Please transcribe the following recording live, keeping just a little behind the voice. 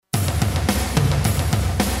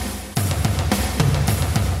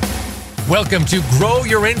Welcome to Grow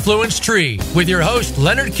Your Influence Tree with your host,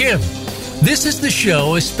 Leonard Kim. This is the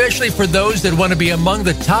show especially for those that want to be among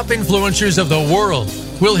the top influencers of the world.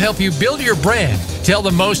 We'll help you build your brand, tell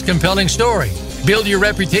the most compelling story, build your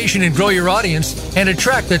reputation and grow your audience, and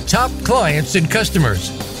attract the top clients and customers.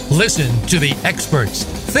 Listen to the experts.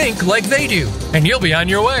 Think like they do, and you'll be on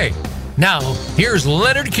your way. Now, here's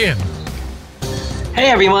Leonard Kim. Hey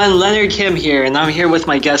everyone, Leonard Kim here, and I'm here with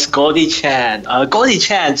my guest Goldie Chan. Goldie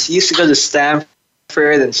Chan, she used to go to Stanford,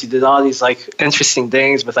 and she did all these interesting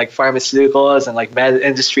things with pharmaceuticals and med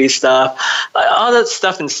industry stuff, all that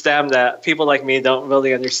stuff in STEM that people like me don't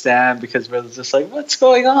really understand because we're just what's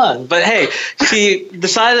going on? But hey, she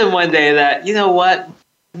decided one day that, you know what?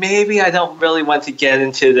 Maybe I don't really want to get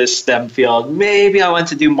into this STEM field. Maybe I want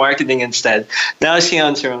to do marketing instead. Now she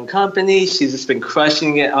owns her own company. She's just been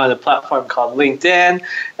crushing it on a platform called LinkedIn.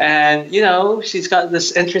 And, she's got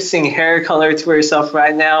this interesting hair color to herself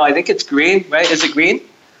right now. I think it's green, right? Is it green?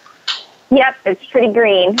 Yep, it's pretty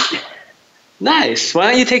green. Nice.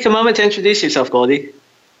 Why don't you take a moment to introduce yourself, Goldie?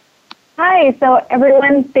 Hi. So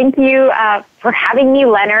everyone, thank you for having me,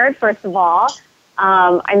 Leonard, first of all.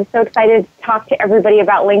 I'm so excited to talk to everybody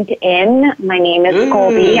about LinkedIn. My name is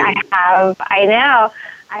Goldie. I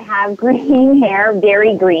have green hair,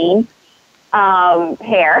 very green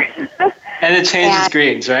hair. And it changes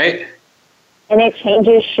greens, right? And it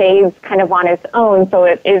changes shades kind of on its own.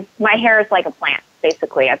 So my hair is like a plant,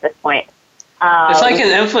 basically, at this point. It's like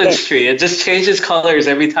an influence tree. It just changes colors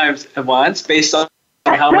every time it wants based on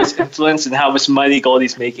how much influence and how much money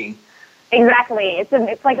Goldie's making. Exactly.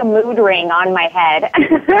 It's like a mood ring on my head.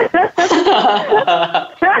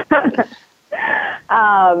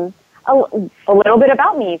 A little bit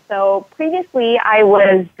about me. So previously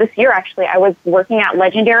this year I was working at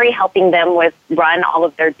Legendary, helping them run all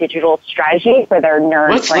of their digital strategy for their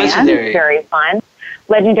nerd What's brand. Legendary? Very fun.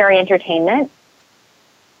 Legendary Entertainment.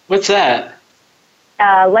 What's that?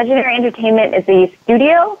 Legendary Entertainment is a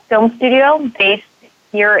film studio based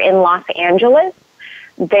here in Los Angeles.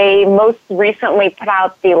 They most recently put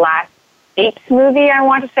out the last Apes movie, I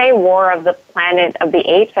want to say, War of the Planet of the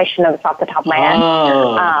Apes. I should know this off the top of my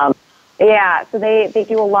head. Yeah, so they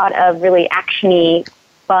do a lot of really action-y,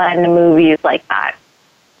 fun movies like that.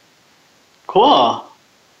 Cool.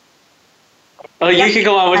 Oh, you could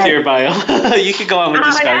go on with your bio. You could go on with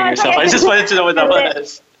describing yourself. I just wanted to know what that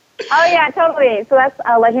was. Oh, yeah, totally. So that's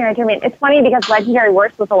Legendary Entertainment. It's funny because Legendary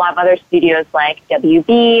works with a lot of other studios like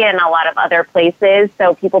WB and a lot of other places,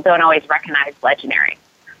 so people don't always recognize Legendary.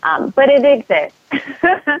 But it exists.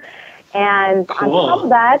 And cool. On top of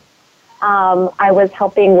that, I was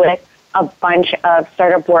helping with a bunch of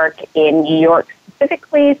startup work in New York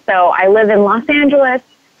specifically. So I live in Los Angeles,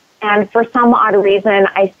 and for some odd reason,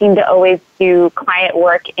 I seem to always do client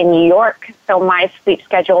work in New York. So my sleep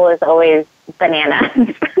schedule is always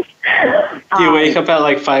bananas. Do you wake up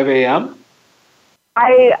at 5 a.m.?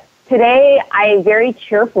 Today I very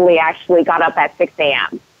cheerfully actually got up at 6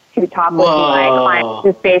 a.m. to talk with my client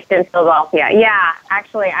who's based in Philadelphia. Yeah,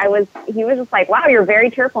 actually he was just like, wow, you're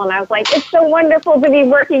very cheerful. And I was like, it's so wonderful to be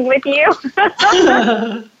working with you.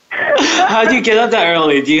 How do you get up that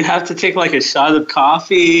early? Do you have to take a shot of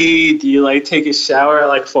coffee? Do you take a shower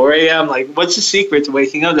at 4 a.m.? What's the secret to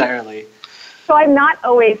waking up that early? So I'm not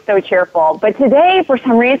always so cheerful, but today, for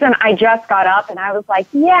some reason, I just got up and I was like,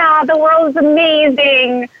 yeah, the world is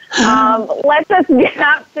amazing. Let's just get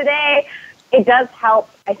up today. It does help,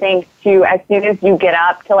 I think, to, as soon as you get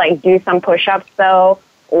up, to do some push-ups, though,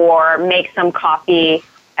 or make some coffee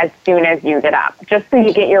as soon as you get up, just so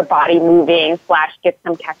you get your body moving / get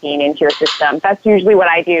some caffeine into your system. That's usually what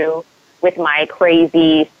I do with my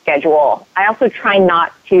crazy schedule. I also try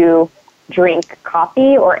not to drink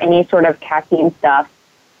coffee or any sort of caffeine stuff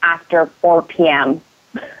after 4 p.m.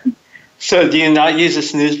 So do you not use a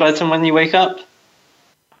snooze button when you wake up?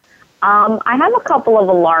 I have a couple of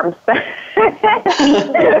alarms. So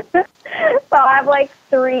I have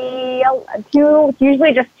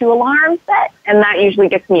usually just 2 alarms set, and that usually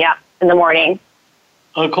gets me up in the morning.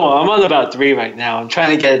 Oh, cool. I'm on about 3 right now. I'm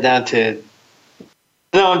trying to get it down to...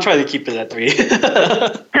 No, I'm trying to keep it at 3.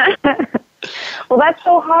 Well, that's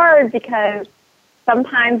so hard because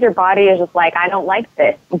sometimes your body is just like, I don't like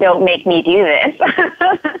this. Don't make me do this.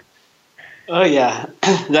 Oh, yeah.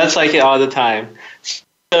 That's like it all the time.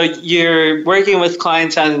 So you're working with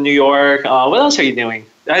clients out in New York. What else are you doing?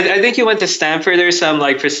 I think you went to Stanford or some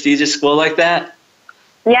prestigious school like that.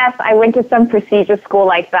 Yes, I went to some prestigious school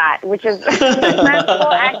like that, which is that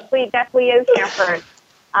school actually definitely is Stanford.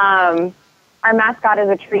 Our mascot is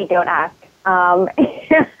a tree, don't ask.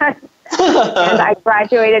 And I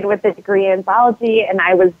graduated with a degree in biology, and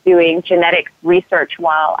I was doing genetics research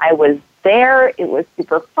while I was there. It was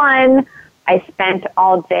super fun. I spent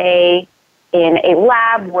all day in a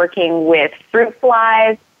lab working with fruit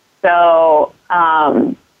flies. So,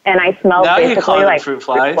 and I smelled now basically like fruit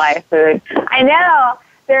fly food. I know.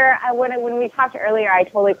 When we talked earlier, I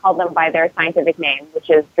totally called them by their scientific name, which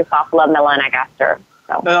is Drosophila melanogaster.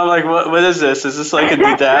 So. And I'm like, what is this? Is this like a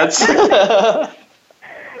doodads? I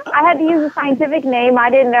had to use a scientific name. I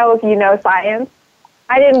didn't know if you know science.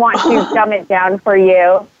 I didn't want to dumb it down for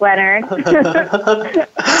you, Leonard. I'm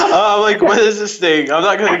like, what is this thing? I'm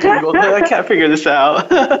not going to Google it. I can't figure this out.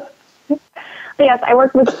 Yes, I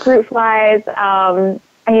worked with fruit flies. I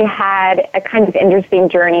had a kind of interesting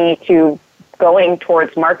journey to going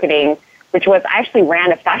towards marketing, which was I actually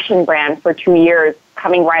ran a fashion brand for 2 years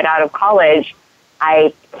coming right out of college.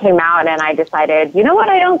 I came out and I decided, you know what,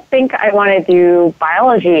 I don't think I want to do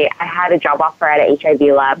biology. I had a job offer at an HIV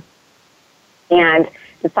lab and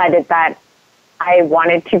decided that I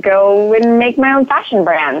wanted to go and make my own fashion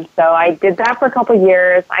brand. So I did that for a couple of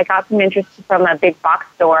years. I got some interest from a big box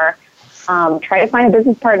store, tried to find a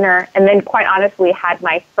business partner, and then quite honestly had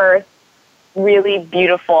my first really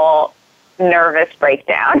beautiful nervous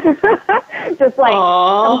breakdown. Just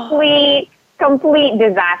like complete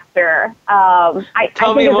disaster.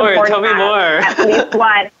 Tell me more. At least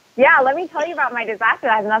one. Yeah, let me tell you about my disaster.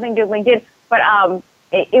 That has nothing to do with LinkedIn. But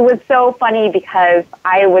it was so funny because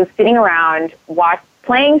I was sitting around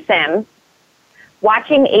playing Sims,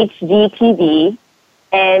 watching HGTV,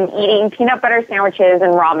 and eating peanut butter sandwiches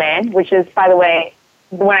and ramen, which is, by the way,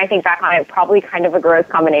 when I think back on it, probably kind of a gross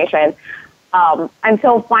combination.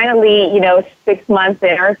 Until finally, 6 months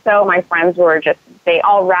in or so, my friends they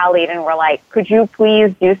all rallied and were like, could you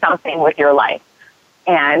please do something with your life?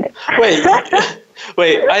 And wait,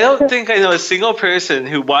 I don't think I know a single person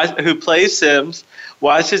who plays Sims,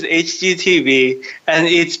 watches HGTV, and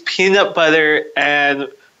eats peanut butter and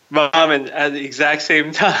ramen at the exact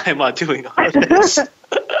same time while doing all of this.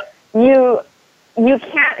 You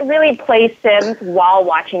can't really play Sims while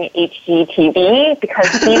watching HGTV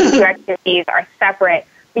because these two activities are separate,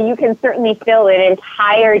 but you can certainly fill an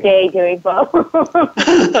entire day doing both.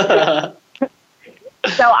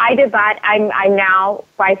 So I did that. I'm now,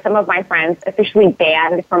 by some of my friends, officially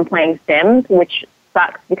banned from playing Sims, which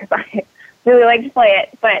sucks because I really like to play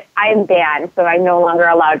it, but I'm banned, so I'm no longer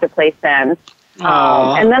allowed to play Sims.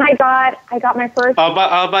 And then I got my first.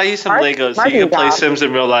 I'll buy you some Legos so you can play Sims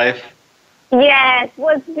in real life. Yes,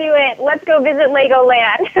 let's do it. Let's go visit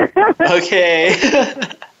Legoland. Okay.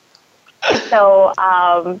 So,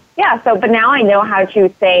 but now I know how to,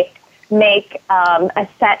 say, make a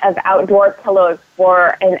set of outdoor pillows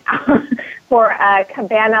for a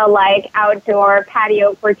cabana-like outdoor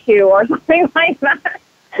patio for two or something like that.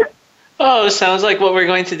 Oh, sounds like what we're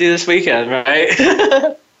going to do this weekend,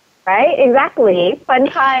 right? Right, exactly. Fun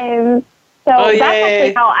times. So that's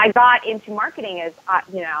actually how I got into marketing is,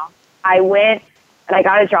 I went and I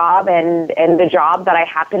got a job, and the job that I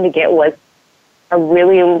happened to get was a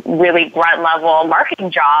really, really grunt level marketing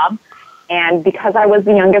job. And because I was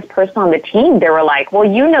the youngest person on the team, they were like, well,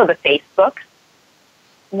 you know the Facebook.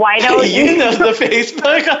 Why don't you know the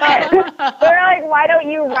Facebook? They're like, why don't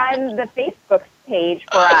you run the Facebook page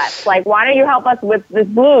for us? Like, why don't you help us with this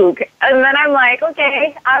blog? And then I'm like,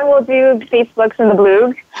 okay, I will do Facebooks and the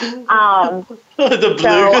blog. The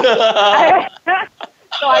blog.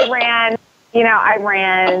 So I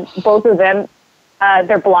ran both of them.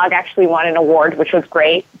 Their blog actually won an award, which was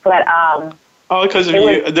great. But because of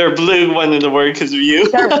you. Their blog won an award because of you.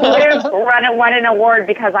 Their blog won an award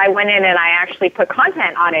because I went in and I actually put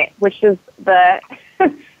content on it, which is the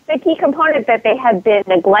key component that they had been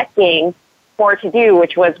neglecting to do,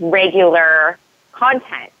 which was regular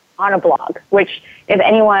content on a blog. Which, if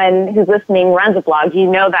anyone who's listening runs a blog, you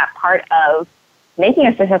know that part of making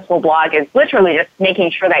a successful blog is literally just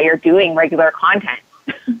making sure that you're doing regular content.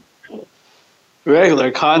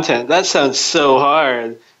 Regular content? That sounds so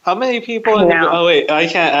hard. How many people oh wait, I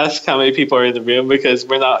can't ask how many people are in the room because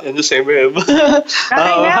we're not in the same room.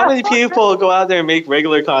 How many people go out there and make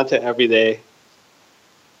regular content every day?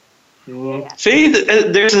 Yeah. See,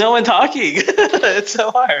 there's no one talking. It's so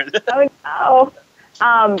hard. Oh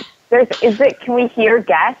no. Can we hear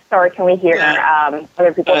guests or can we hear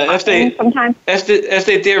other people talking sometimes? If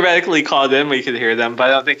they theoretically called in, we could hear them, but I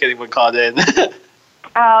don't think anyone called in.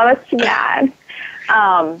 Oh, that's too bad.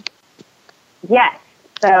 Yes.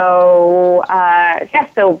 So,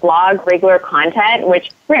 so blog, regular content,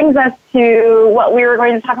 which brings us to what we were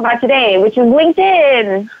going to talk about today, which is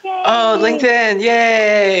LinkedIn. Yay. Oh, LinkedIn.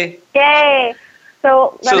 Yay. Yay.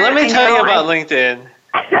 So let me tell you about LinkedIn.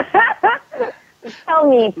 Tell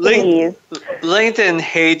me, please. LinkedIn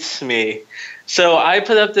hates me. So I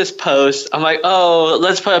put up this post. I'm like, oh,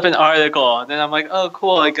 let's put up an article. And then I'm like, oh,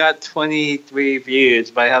 cool. I got 23 views,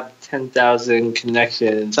 but I have 10,000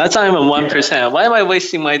 connections. That's not even 1%. Why am I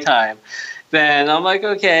wasting my time? Then I'm like,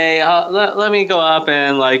 okay, let me go up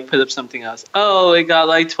and like put up something else. Oh, it got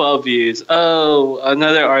like 12 views. Oh,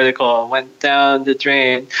 another article went down the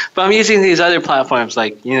drain. But I'm using these other platforms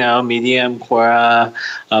like, Medium, Quora,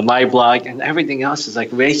 my blog, and everything else is like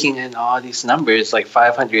raking in all these numbers like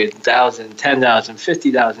 500,000, 10,000,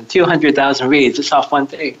 50,000, 200,000 reads just off one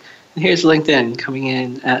thing. And here's LinkedIn coming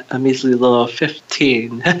in at a measly little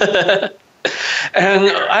 15. And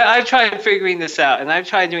I've tried figuring this out, and I've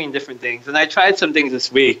tried doing different things, and I tried some things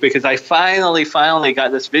this week because I finally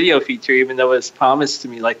got this video feature, even though it was promised to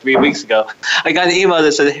me like 3 weeks ago. I got an email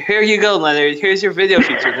that said, here you go, Leonard, here's your video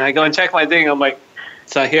feature. And I go and check my thing, I'm like,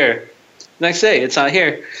 it's not here. Next day, it's not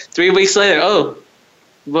here. 3 weeks later, oh,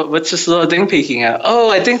 what's this little thing peeking out? Oh,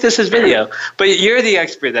 I think this is video. But you're the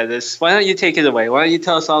expert at this. Why don't you take it away? Why don't you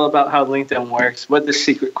tell us all about how LinkedIn works, what the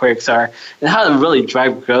secret quirks are, and how to really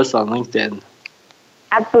drive growth on LinkedIn?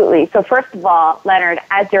 Absolutely. So first of all, Leonard,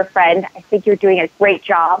 as your friend, I think you're doing a great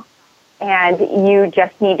job, and you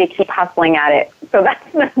just need to keep hustling at it. So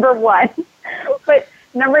that's number one. But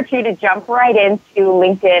number two, to jump right into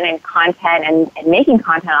LinkedIn and content and making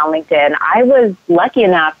content on LinkedIn, I was lucky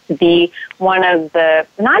enough to be one of the,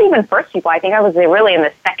 not even first people, I think I was really in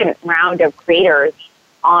the second round of creators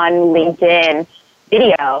on LinkedIn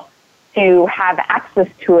video to have access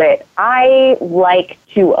to it. I like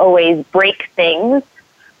to always break things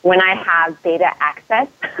when I have beta access.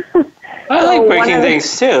 I like breaking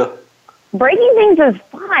things too. Breaking things is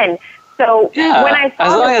fun. So when I saw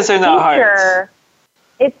as long as they're not hard.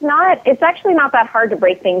 It's actually not that hard to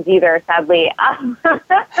break things either, sadly. When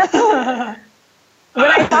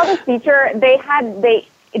I saw this feature, and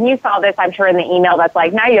you saw this, I'm sure, in the email that's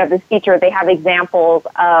like, now you have this feature, they have examples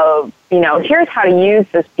of, here's how to use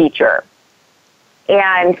this feature.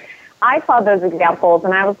 And I saw those examples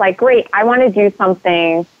and I was like, great, I want to do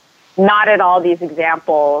something not at all these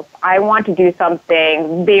examples. I want to do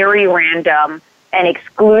something very random and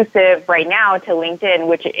exclusive right now to LinkedIn,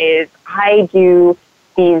 which is I do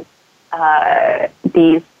these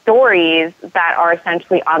stories that are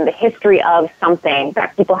essentially on the history of something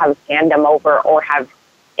that people have a fandom over or have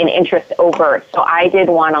an interest over. So I did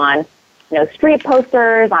one on, street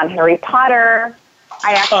posters, on Harry Potter.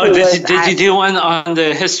 Did you do one on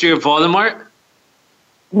the history of Voldemort?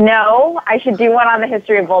 No, I should do one on the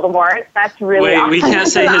history of Voldemort. That's really awesome. We can't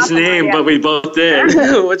say his name, but we both did.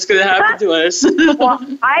 What's going to happen to us? Well,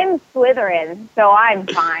 I'm Slytherin, so I'm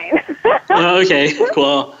fine. Okay,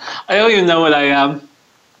 cool. I don't even know what I am.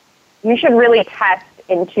 You should really test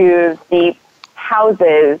into the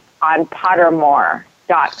houses on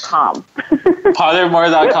Pottermore.com.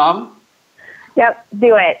 Pottermore.com? Yep,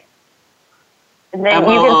 do it. And then you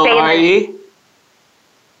can say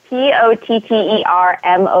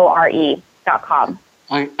POTTERMORE.com.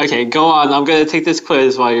 Okay, go on. I'm going to take this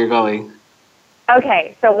quiz while you're going.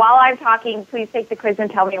 Okay, so while I'm talking, please take the quiz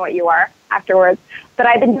and tell me what you are afterwards. But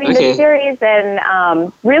I've been doing this series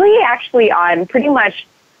and really actually on pretty much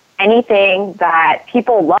anything that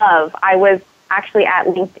people love. I was actually at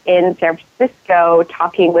LinkedIn San Francisco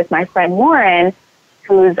talking with my friend Warren,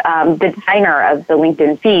 who's the designer of the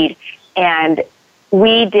LinkedIn feed. And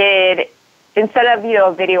we did, instead of,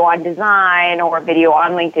 a video on design or a video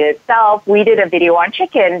on LinkedIn itself, we did a video on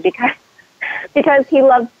chicken because he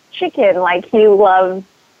loves chicken. Like, he loves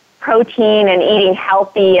protein and eating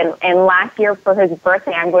healthy. And last year for his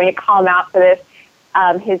birthday, I'm going to call him out for this,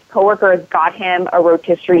 his coworkers got him a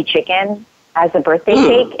rotisserie chicken as a birthday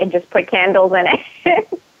cake and just put candles in it.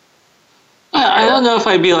 I don't know if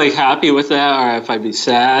I'd be happy with that or if I'd be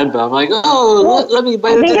sad, but I'm like, let me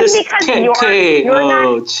bite into this chicken. You're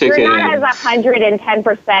not as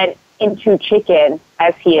 110% into chicken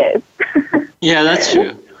as he is. Yeah, that's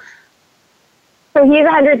true. So he's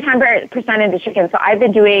 110% into chicken. So I've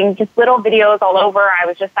been doing just little videos all over. I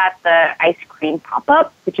was just at the ice cream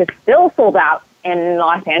pop-up, which is still sold out in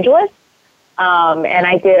Los Angeles. And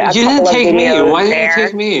I did a couple of videos. You didn't take me. Why didn't you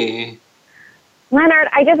take me? Leonard,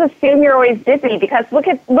 I just assume you're always busy because look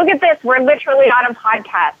at this. We're literally on a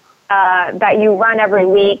podcast that you run every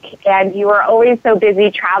week, and you are always so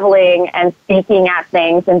busy traveling and speaking at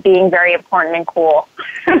things and being very important and cool.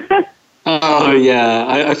 Oh,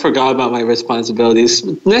 yeah. I forgot about my responsibilities.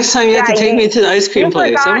 Next time you have to take me to the ice cream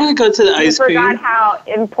place. I want to go to the ice cream. You forgot how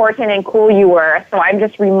important and cool you were, so I'm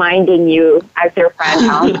just reminding you as your friend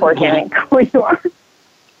how important and cool you are.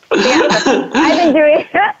 I've been doing.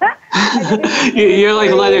 You're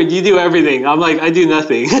like, Leonard, you do everything. I'm like, I do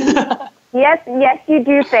nothing. Yes, you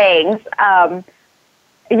do things.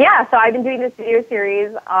 So I've been doing this video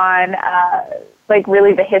series on like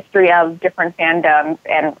really the history of different fandoms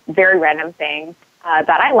and very random things that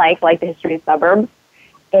I like the history of suburbs.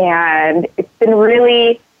 And it's been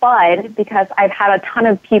really fun because I've had a ton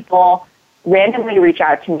of people randomly reach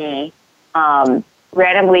out to me,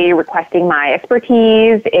 randomly requesting my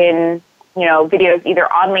expertise in, videos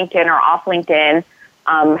either on LinkedIn or off LinkedIn.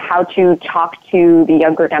 How to talk to the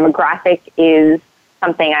younger demographic is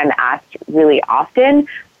something I'm asked really often.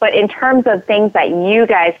 But in terms of things that you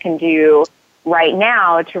guys can do right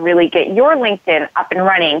now to really get your LinkedIn up and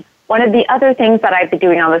running, one of the other things that I've been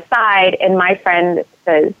doing on the side, and my friend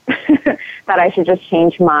says that I should just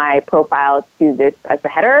change my profile to this as a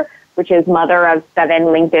header, which is mother of 7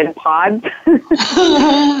 LinkedIn pods.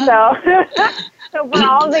 So for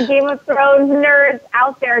all the Game of Thrones nerds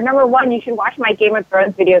out there, number one, you should watch my Game of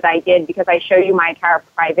Thrones videos I did because I show you my entire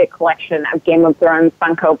private collection of Game of Thrones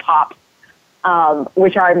Funko Pops,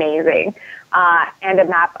 which are amazing, and a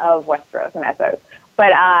map of Westeros and Essos.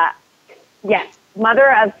 But yes,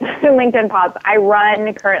 mother of 7 LinkedIn pods. I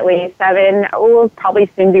run currently 7, will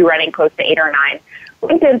probably soon be running close to 8 or 9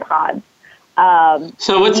 LinkedIn pods.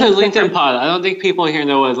 So what's a LinkedIn pod? I don't think people here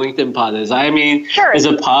know what a LinkedIn pod is. I mean, sure. Is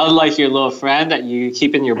a pod like your little friend that you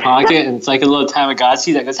keep in your pocket and it's like a little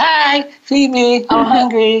Tamagotchi that goes, "Hi, feed me, I'm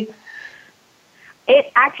hungry"?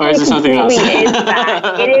 It actually completely is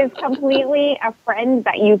that. It is completely a friend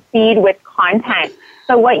that you feed with content.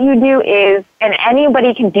 So what you do is, and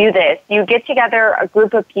anybody can do this, you get together a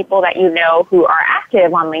group of people that you know who are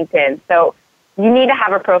active on LinkedIn. So you need to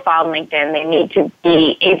have a profile on LinkedIn. They need to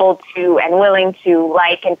be able to and willing to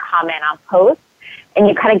like and comment on posts. And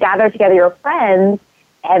you kind of gather together your friends,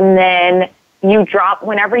 and then you drop,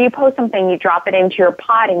 whenever you post something, you drop it into your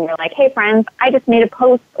pod, and you're like, hey, friends, I just made a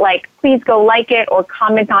post. Like, please go like it or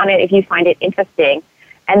comment on it if you find it interesting.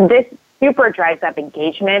 And this super drives up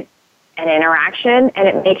engagement and interaction, and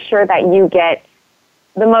it makes sure that you get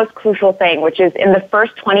the most crucial thing, which is in the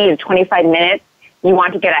first 20 to 25 minutes, you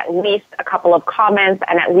want to get at least a couple of comments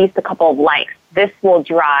and at least a couple of likes. This will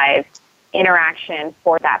drive interaction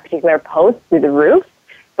for that particular post through the roof.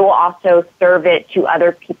 It will also serve it to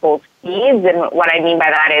other people's feeds. And what I mean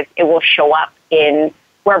by that is it will show up in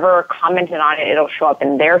whoever commented on it, it'll show up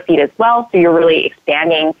in their feed as well. So you're really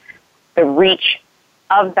expanding the reach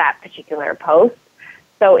of that particular post.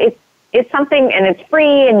 So it's something, and it's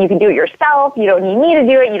free, and you can do it yourself. You don't need me to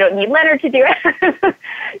do it. You don't need Leonard to do it.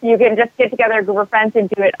 You can just get together a group of friends and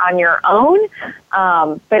do it on your own.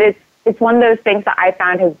 But it's one of those things that I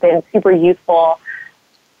found has been super useful.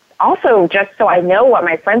 Also, just so I know what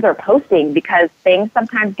my friends are posting, because things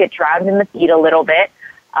sometimes get drowned in the feed a little bit.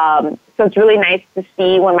 So it's really nice to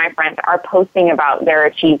see when my friends are posting about their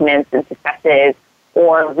achievements and successes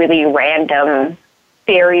or really random,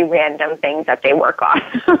 very random things that they work on.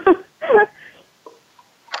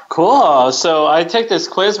 Cool. So I take this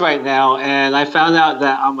quiz right now, and I found out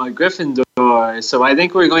that I'm a Gryffindor. So I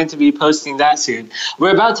think we're going to be posting that soon.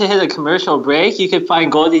 We're about to hit a commercial break. You can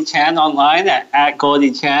find Goldie Chan online at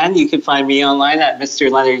Goldie Chan. You can find me online at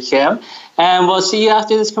Mr. Leonard Kim. And we'll see you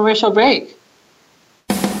after this commercial break.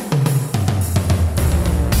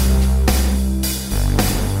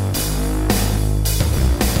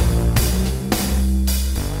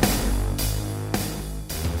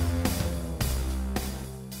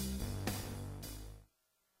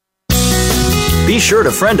 Be sure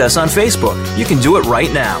to friend us on Facebook. You can do it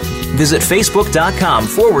right now. Visit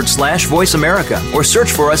facebook.com/Voice America or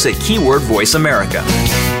search for us at keyword Voice America.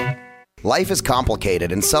 Life is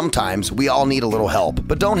complicated, and sometimes we all need a little help,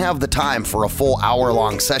 but don't have the time for a full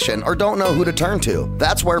hour-long session or don't know who to turn to.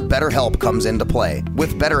 That's where BetterHelp comes into play.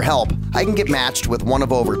 With BetterHelp, I can get matched with one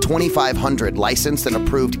of over 2,500 licensed and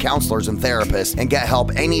approved counselors and therapists and get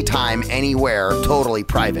help anytime, anywhere, totally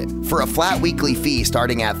private. For a flat weekly fee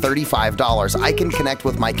starting at $35, I can connect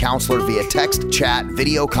with my counselor via text, chat,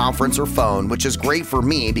 video conference, or phone, which is great for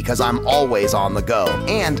me because I'm always on the go.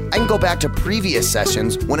 And I can go back to previous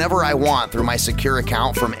sessions whenever I want through my secure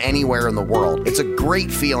account from anywhere in the world. It's a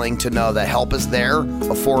great feeling to know that help is there,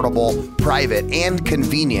 affordable, private, and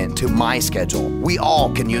convenient to my schedule. We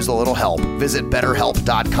all can use a little help. Visit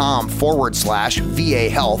betterhelp.com/VA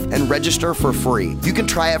Health and register for free. You can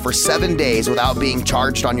try it for 7 days without being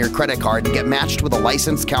charged on your credit card and get matched with a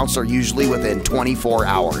licensed counselor usually within 24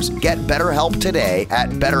 hours. Get BetterHelp today at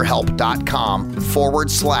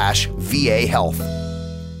betterhelp.com/VA Health.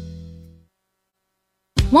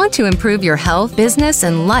 Want to improve your health, business,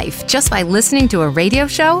 and life just by listening to a radio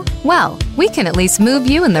show? Well, we can at least move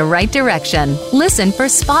you in the right direction. Listen for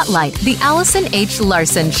Spotlight, the Allison H.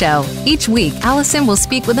 Larson Show. Each week, Allison will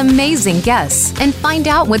speak with amazing guests and find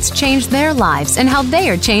out what's changed their lives and how they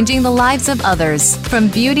are changing the lives of others. From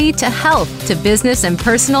beauty to health to business and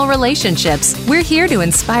personal relationships, we're here to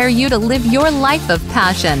inspire you to live your life of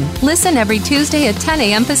passion. Listen every Tuesday at 10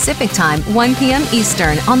 a.m. Pacific Time, 1 p.m.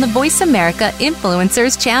 Eastern on the Voice America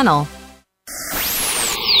Influencers channel.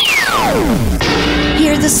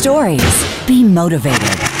 Hear the stories. Be motivated.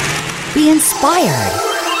 Be inspired.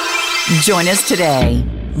 Join us today.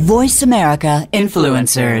 Voice America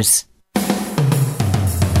Influencers.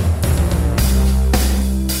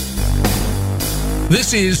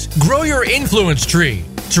 This is Grow Your Influence Tree.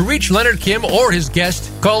 To reach Leonard Kim or his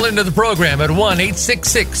guest, call into the program at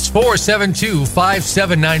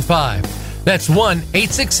 1-866-472-5795. That's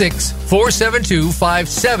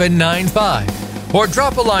 1-866-472-5795. Or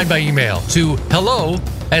drop a line by email to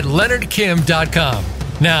hello@leonardkim.com.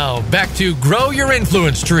 Now, back to Grow Your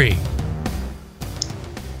Influence Tree.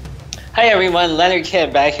 Hi everyone, Leonard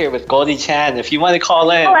Kim back here with Goldie Chan. If you want to call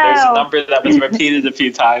in, Hello. There's a number that was repeated a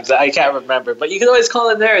few times that I can't remember, but you can always call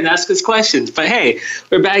in there and ask us questions. But hey,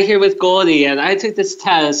 we're back here with Goldie, and I took this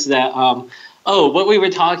test that, what we were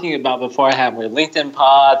talking about beforehand were LinkedIn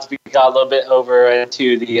pods. We got a little bit over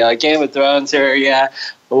into the Game of Thrones area,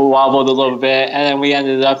 wobbled a little bit, and then we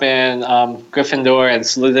ended up in Gryffindor and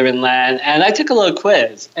Slytherin land. And I took a little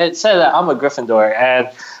quiz. It said that I'm a Gryffindor, and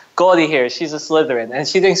Goldie here, she's a Slytherin, and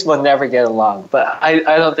she thinks we'll never get along. But I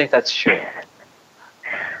don't think that's true.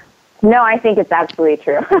 No, I think it's absolutely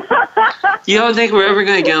true. You don't think we're ever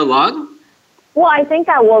going to get along? Well, I think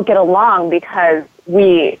that we'll get along because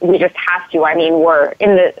we just have to. I mean, we're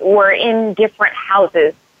in different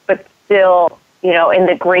houses, but still, in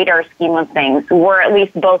the greater scheme of things, we're at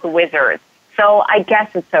least both wizards. So I guess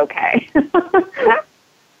it's okay.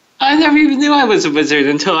 I never even knew I was a wizard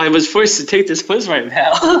until I was forced to take this quiz right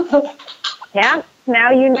now. Yeah,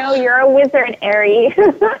 now you know you're a wizard, Ari.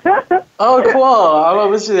 Oh, cool. I'm a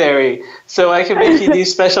wizardary, so I can make you do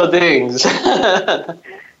special things.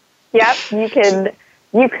 Yep, you could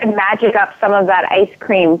magic up some of that ice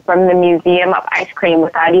cream from the Museum of Ice Cream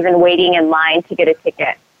without even waiting in line to get a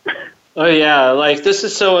ticket. Oh yeah, this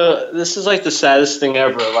is like the saddest thing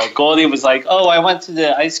ever. Like Goldie was like, "Oh, I went to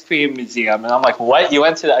the ice cream museum," and I'm like, "What? You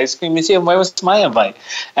went to the ice cream museum? Where was my invite?"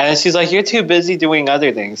 And she's like, "You're too busy doing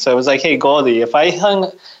other things." So I was like, "Hey Goldie, if I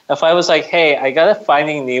was like, hey, I got a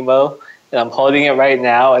Finding Nemo, and I'm holding it right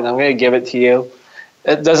now, and I'm gonna give it to you.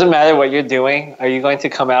 It doesn't matter what you're doing. Are you going to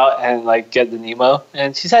come out and get the Nemo?"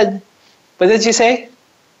 And she said, "What did you say?"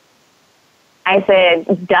 I said,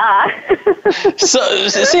 duh. So,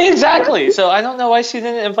 see, exactly. So I don't know why she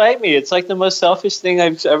didn't invite me. It's like the most selfish thing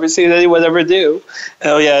I've ever seen anyone ever do.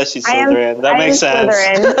 Oh, yeah, she's Slytherin. That makes sense.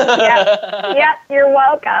 Yep, you're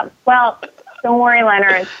welcome. Well, don't worry,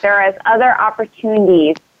 Leonard. There is other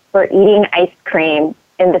opportunities for eating ice cream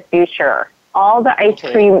in the future. All the ice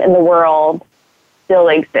cream in the world still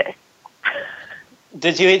exists.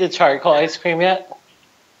 Did you eat the charcoal ice cream yet?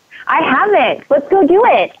 I haven't. Let's go do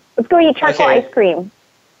it. Let's go eat charcoal ice cream.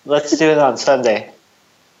 Let's do it on Sunday.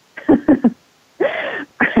 All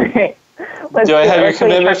right. Do I have your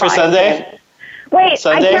commitment for Sunday? Wait,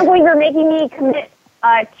 Sunday? I can't believe you're making me commit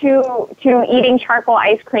to eating charcoal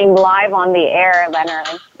ice cream live on the air,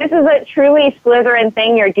 Leonard. This is a truly Slytherin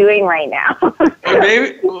thing you're doing right now.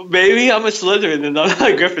 Maybe I'm a Slytherin and I'm not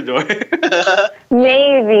a Gryffindor.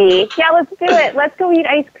 Maybe. Yeah, let's do it. Let's go eat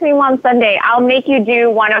ice cream on Sunday. I'll make you do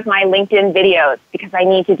one of my LinkedIn videos because I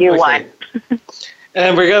need to do one.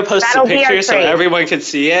 And we're going to post That'll a picture so everyone can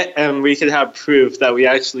see it, and we can have proof that we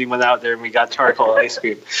actually went out there and we got charcoal ice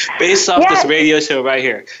cream based off this radio show right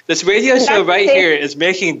here. This radio show right here is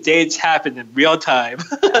making dates happen in real time.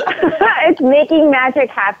 It's making magic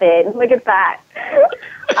happen. Look at that.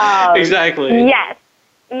 Exactly.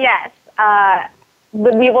 Yes.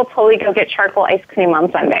 But we will totally go get charcoal ice cream on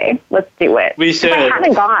Sunday. Let's do it. We should. I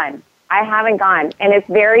haven't gone. And it's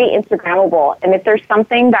very Instagrammable. And if there's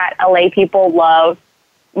something that LA people love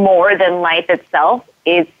more than life itself,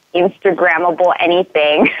 it's Instagrammable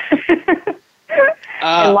anything.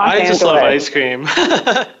 I just love ice cream.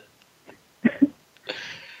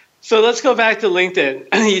 So let's go back to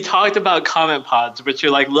LinkedIn. You talked about comment pods, which are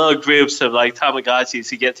like little groups of Tamagotchis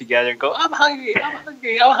who get together and go, I'm hungry.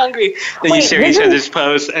 Then you share each other's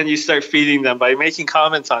posts and you start feeding them by making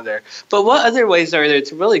comments on there. But what other ways are there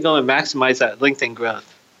to really go and maximize that LinkedIn growth?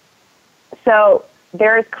 So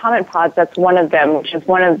there's comment pods. That's one of them, which is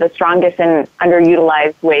one of the strongest and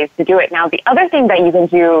underutilized ways to do it. Now, the other thing that you can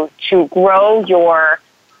do to grow your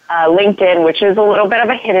LinkedIn, which is a little bit of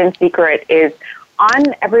a hidden secret, is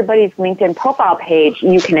on everybody's LinkedIn profile page,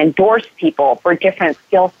 you can endorse people for different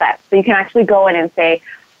skill sets. So you can actually go in and say,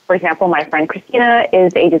 for example, my friend Christina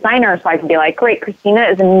is a designer, so I can be like, great, Christina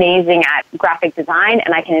is amazing at graphic design,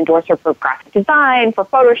 and I can endorse her for graphic design, for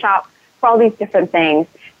Photoshop, for all these different things.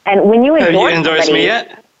 And when you endorse Have you endorsed somebody, me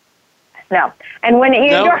yet? No. And when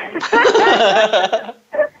you No?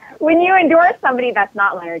 when you endorse somebody, that's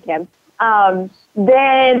not Leonard Kim,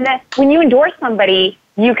 then when you endorse somebody,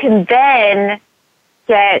 you can then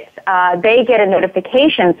get, they get a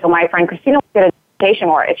notification. So my friend Christina will get a notification,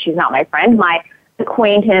 or if she's not my friend, my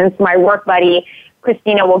acquaintance, my work buddy,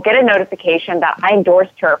 Christina will get a notification that I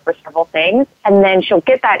endorsed her for several things, and then she'll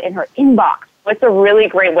get that in her inbox. So it's a really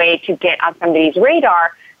great way to get on somebody's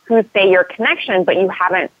radar who's, say, your connection, but you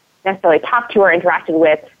haven't necessarily talked to or interacted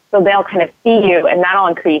with, so they'll kind of see you, and that'll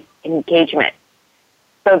increase engagement.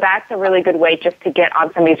 So that's a really good way just to get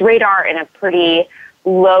on somebody's radar in a pretty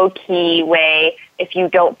low-key way if you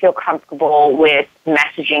don't feel comfortable with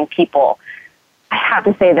messaging people. I have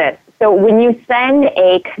to say this. So when you send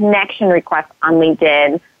a connection request on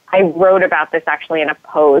LinkedIn, I wrote about this actually in a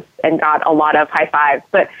post and got a lot of high fives,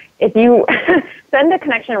 but if you send a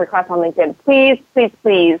connection request on LinkedIn, please, please,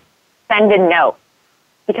 please send a note.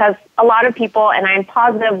 Because a lot of people, and I'm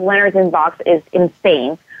positive Leonard's inbox is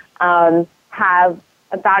insane, have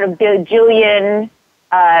about a bajillion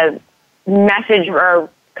message or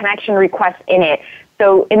connection requests in it.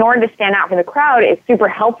 So in order to stand out from the crowd, it's super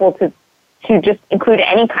helpful to just include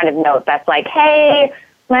any kind of note that's like, hey,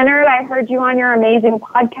 Leonard, I heard you on your amazing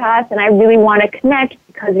podcast, and I really want to connect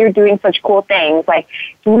because you're doing such cool things. Like,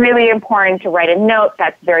 it's really important to write a note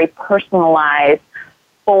that's very personalized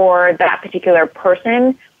for that particular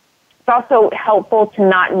person. It's also helpful to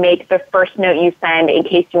not make the first note you send in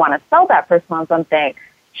case you want to sell that person on something.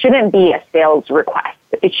 Shouldn't be a sales request.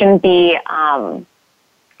 It shouldn't be a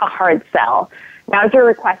hard sell. Now, if you're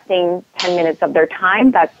requesting 10 minutes of their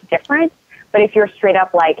time, that's different. But if you're straight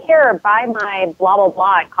up like, here, buy my blah, blah,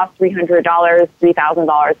 blah, it costs $300,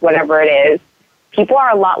 $3,000, whatever it is, people are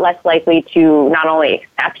a lot less likely to not only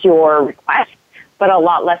accept your request, but a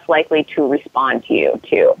lot less likely to respond to you,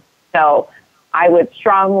 too. So I would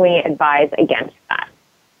strongly advise against that.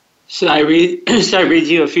 Should I read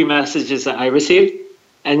you a few messages that I received?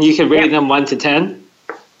 And you can rate them 1 to 10?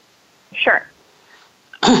 Sure.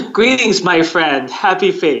 Greetings, my friend.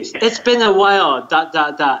 Happy face. It's been a while. ...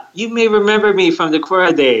 You may remember me from the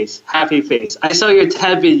Quora days. Happy face. I saw your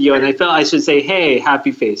TED video and I felt I should say, hey,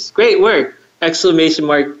 happy face. Great work! !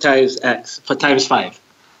 Times X for times 5.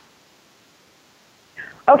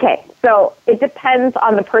 Okay, so it depends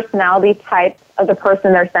on the personality type of the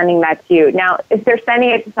person they're sending that to. Now, if they're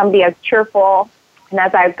sending it to somebody as cheerful and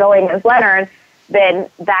as outgoing as Leonard, then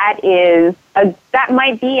that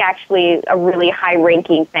might be actually a really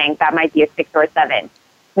high-ranking thing. That might be a 6 or a 7.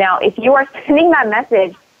 Now, if you are sending that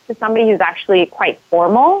message to somebody who's actually quite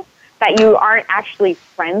formal, that you aren't actually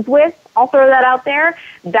friends with, I'll throw that out there,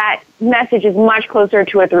 that message is much closer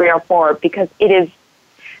to a 3 or 4 because it is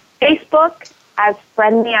Facebook, as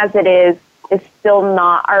friendly as it is still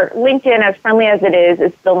not, or LinkedIn, as friendly as it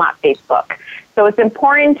is still not Facebook. So it's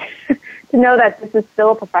important to know that this is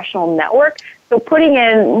still a professional network. So putting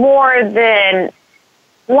in more than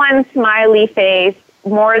one smiley face,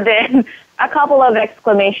 more than a couple of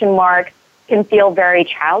exclamation marks can feel very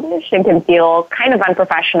childish and can feel kind of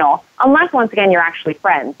unprofessional, unless, once again, you're actually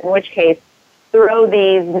friends, in which case throw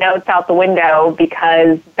these notes out the window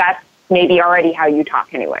because that's maybe already how you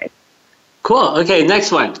talk anyways. Cool. Okay,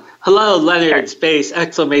 next one. Hello, Leonard, space, !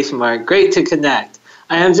 Great to connect.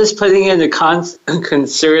 I am just putting in a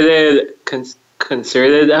concerted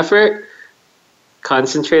effort.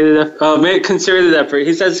 Concerted effort.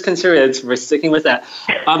 He says concerted, so we're sticking with that.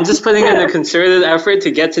 I'm just putting in a concerted effort to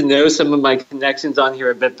get to know some of my connections on here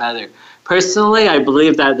a bit better. Personally, I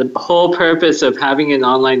believe that the whole purpose of having an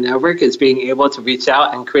online network is being able to reach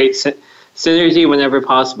out and create synergy whenever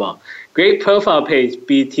possible. Great profile page,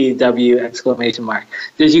 BTW!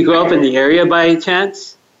 Did you grow up in the area by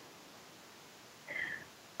chance?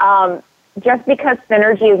 Just because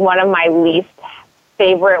synergy is one of my least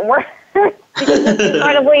favorite words, because it's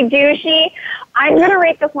incredibly douchey, I'm going to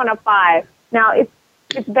rate this one a 5. Now,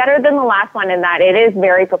 it's better than the last one in that it is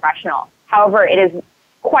very professional. However, it is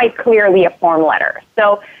quite clearly a form letter.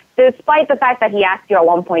 So despite the fact that he asked you at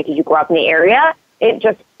one point, did you grow up in the area, it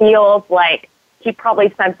just feels like he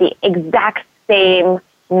probably sent the exact same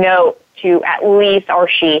note to at least, or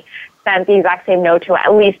she sent the exact same note to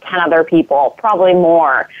at least 10 other people, probably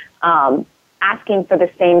more, asking for the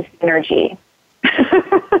same synergy.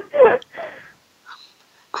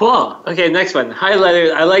 Cool. Okay, next one. Hi,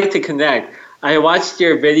 Leonard. I like to connect. I watched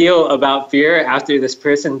your video about fear after this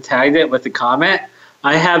person tagged it with a comment.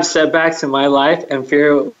 I have setbacks in my life, and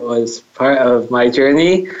fear was part of my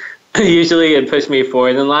journey. Usually it pushed me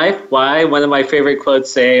forward in life. Why? One of my favorite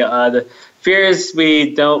quotes say, the fears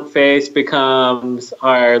we don't face becomes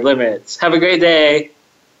our limits. Have a great day.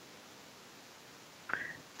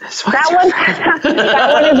 That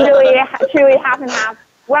one is really truly half and half.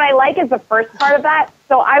 What I like is the first part of that.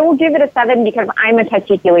 So I will give it a 7 because I'm a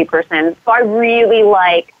touchy-feely person. So I really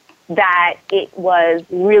like that it was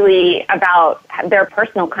really about their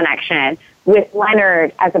personal connection with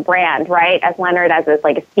Leonard as a brand, right? As Leonard as a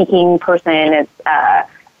speaking person,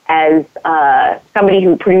 as somebody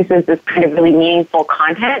who produces this kind of really meaningful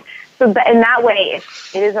content. So in that way,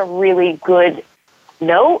 it is a really good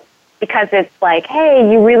note because it's like, hey,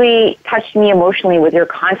 you really touched me emotionally with your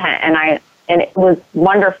content, and it was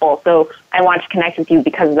wonderful. So I want to connect with you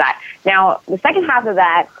because of that. Now, the second half of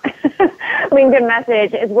that LinkedIn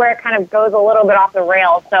message is where it kind of goes a little bit off the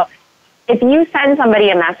rails. So if you send somebody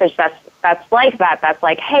a message that's like that, that's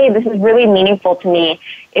like, hey, this is really meaningful to me,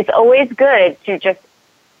 it's always good to just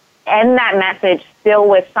end that message still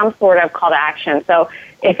with some sort of call to action. So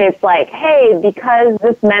if it's like, hey, because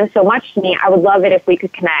this meant so much to me, I would love it if we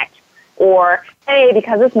could connect. Or, hey,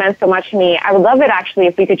 because this meant so much to me, I would love it actually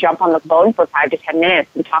if we could jump on the phone for 5 to 10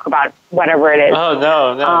 minutes and talk about whatever it is. Oh,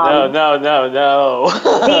 no.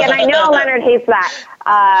 See, and I know Leonard hates that.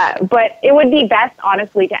 But it would be best,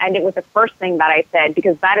 honestly, to end it with the first thing that I said,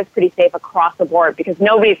 because that is pretty safe across the board, because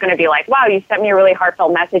nobody's going to be like, wow, you sent me a really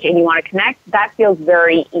heartfelt message and you want to connect. That feels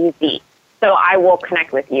very easy. So I will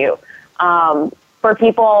connect with you. For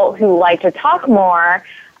people who like to talk more,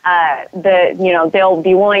 they'll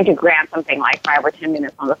be willing to grant something like 5 or 10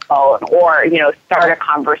 minutes on the phone, or start a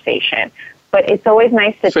conversation. But it's always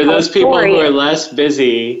nice to for tell those a people story. who are less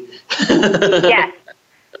busy.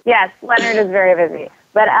 Yes, Leonard is very busy.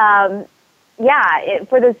 But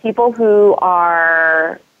for those people who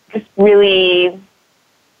are just really,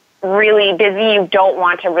 really busy, you don't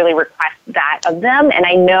want to really request that of them. And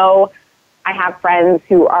I know I have friends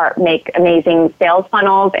who make amazing sales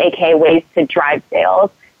funnels, aka ways to drive sales.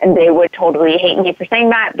 And they would totally hate me for saying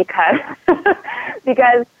that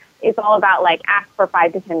because it's all about ask for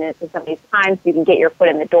 5 to 10 minutes of somebody's time so you can get your foot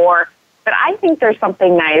in the door. But I think there's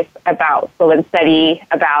something nice about slow and steady,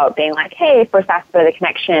 about being like, hey, first ask for the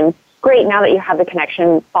connection. Great, now that you have the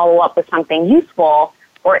connection, follow up with something useful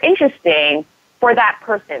or interesting for that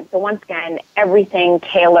person. So once again, everything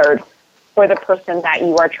tailored for the person that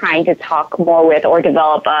you are trying to talk more with or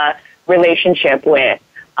develop a relationship with.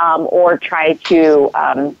 Or try to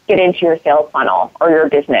get into your sales funnel or your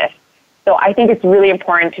business. So I think it's really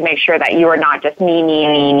important to make sure that you are not just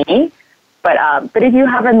me. But if you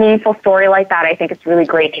have a meaningful story like that, I think it's really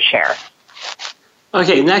great to share.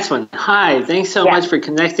 Okay, next one. Hi, thanks so much for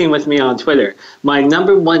connecting with me on Twitter. My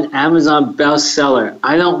 #1 Amazon bestseller,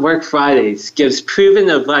 I Don't Work Fridays, gives proven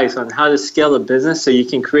advice on how to scale a business so you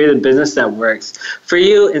can create a business that works for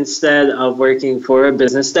you instead of working for a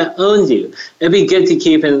business that owns you. It'd be good to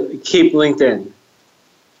keep LinkedIn.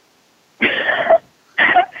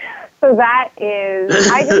 So that is,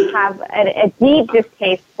 I just have a deep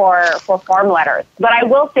distaste for form letters. But I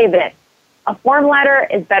will say this. A form letter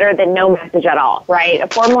is better than no message at all, right? A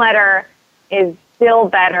form letter is still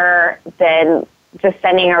better than just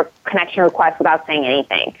sending a connection request without saying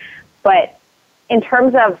anything. But in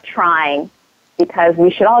terms of trying, because we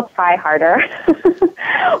should all try harder,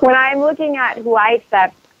 when I'm looking at who I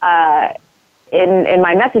accept in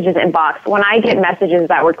my messages inbox, when I get messages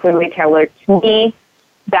that were clearly tailored to me,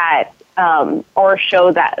 that or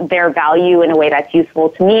show that their value in a way that's useful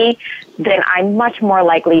to me, then I'm much more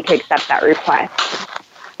likely to accept that request,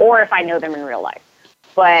 or if I know them in real life.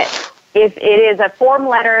 But if it is a form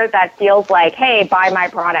letter that feels like, hey, buy my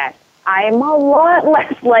product, I'm a lot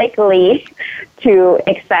less likely to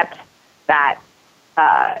accept that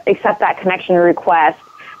connection request,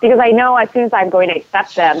 because I know as soon as I'm going to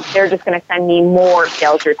accept them, they're just going to send me more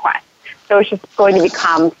sales requests. So it's just going to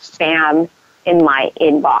become spam in my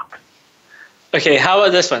inbox. Okay, how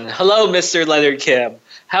about this one? Hello, Mr. Leonard Kim.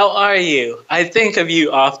 How are you? I think of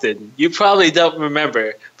you often. You probably don't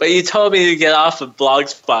remember, but you told me to get off of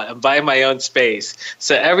Blogspot and buy my own space.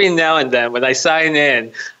 So every now and then when I sign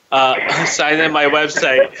in my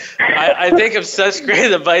website, I think of such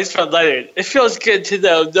great advice from Leonard. It feels good to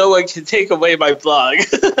know no one can take away my blog.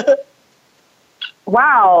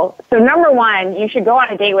 Wow. So number one, you should go on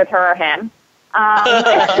a date with her or him.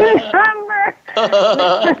 Number.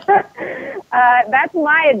 That's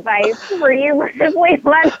my advice for you, personally,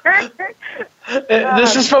 Leonard.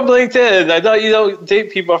 This is from LinkedIn. I thought you don't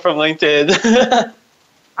date people from LinkedIn.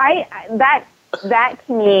 That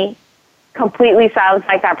to me completely sounds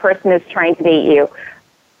like that person is trying to date you.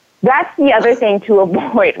 That's the other thing to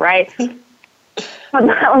avoid, right?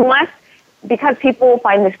 Unless, because people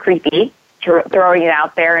find this creepy, throwing it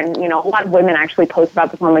out there, and a lot of women actually post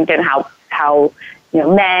about this on LinkedIn, how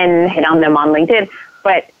men hit on them on LinkedIn,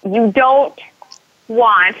 but you don't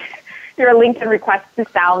want your LinkedIn request to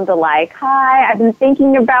sound like, "Hi, I've been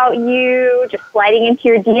thinking about you," just sliding into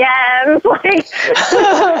your DMs, like,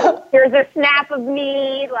 "Here's a snap of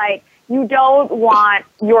me." Like, you don't want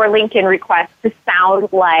your LinkedIn request to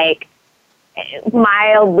sound like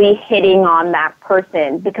mildly hitting on that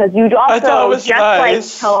person, because you'd also just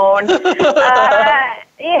nice. Like tone.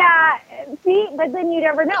 Yeah, see, but then you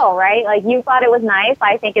never know, right? Like, you thought it was nice.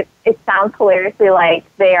 I think it sounds hilariously like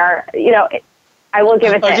they are, I will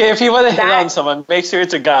give it Okay, if you want to hit on someone, make sure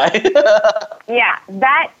it's a guy. Yeah,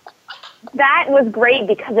 that was great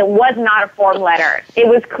because it was not a form letter. It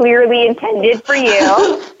was clearly intended for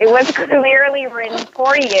you. It was clearly written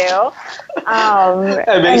for you.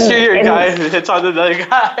 And make sure your guy hits on another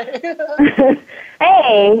guy.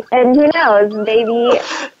 Hey, and who knows, maybe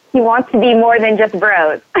he wants to be more than just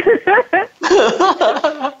bros.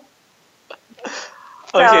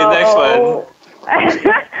 Okay, next one.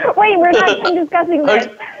 Wait, we're not done discussing this.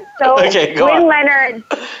 So when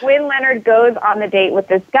Leonard goes on the date with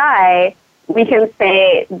this guy, we can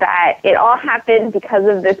say that it all happened because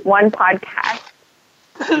of this one podcast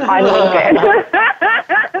on LinkedIn.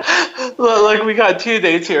 Look, we got 2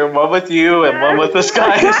 dates here. One with you and one with this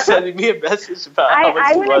guy who's sending me a message about how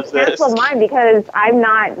much he loves this. I'm going to cancel mine because I'm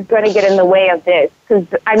not going to get in the way of this. Because,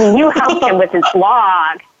 you helped him with his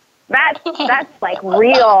blog. That's like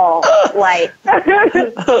real life.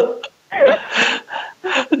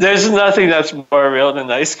 There's nothing that's more real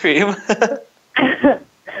than ice cream.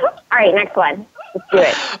 All right, next one. Let's do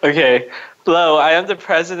it. Okay. Hello, I am the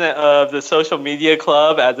president of the social media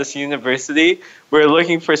club at this university. We're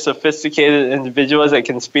looking for sophisticated individuals that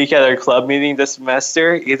can speak at our club meeting this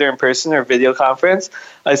semester, either in person or video conference.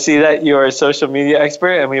 I see that you're a social media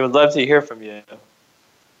expert, and we would love to hear from you.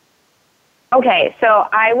 Okay, so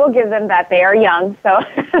I will give them that they are young, so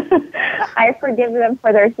I forgive them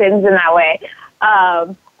for their sins in that way.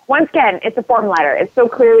 Once again, it's a form letter. It's so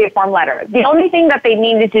clearly a form letter. The only thing that they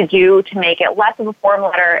needed to do to make it less of a form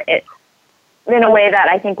letter, in a way that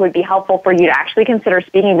I think would be helpful for you to actually consider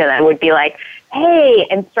speaking to them, would be like, "Hey,"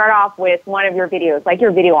 and start off with one of your videos, like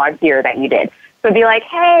your video on fear that you did. So be like,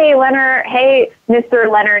 "Hey, Leonard, hey,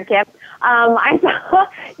 Mr. Leonard Kim, I saw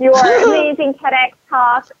your amazing TEDx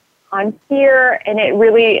talk on fear, and it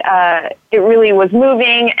really was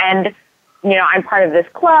moving, and I'm part of this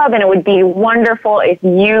club, and it would be wonderful if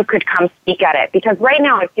you could come speak at it." Because right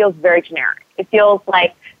now it feels very generic. It feels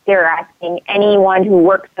like they're asking anyone who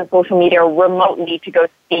works in social media remotely to go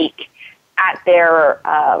speak at their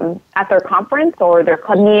conference or their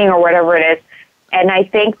club meeting or whatever it is. And I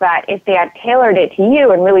think that if they had tailored it to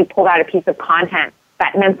you and really pulled out a piece of content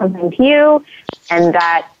that meant something to you and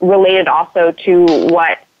that related also to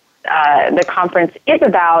what the conference is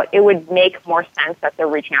about, it would make more sense that they're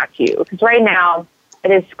reaching out to you. Because right now, it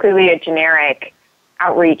is clearly a generic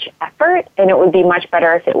outreach effort, and it would be much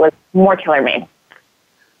better if it was more tailor-made.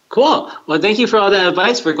 Cool. Well, thank you for all that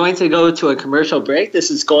advice. We're going to go to a commercial break.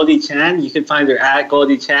 This is Goldie Chan. You can find her at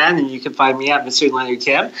Goldie Chan, and you can find me at Mr. Leonard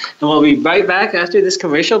Kim. And we'll be right back after this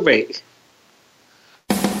commercial break.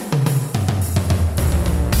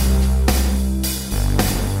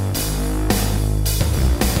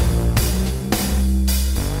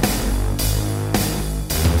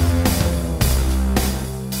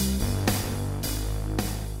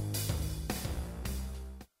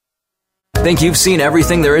 Think you've seen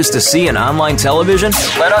everything there is to see in online television?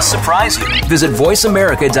 Let us surprise you. Visit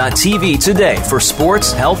voiceamerica.tv today for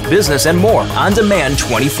sports, health, business, and more on demand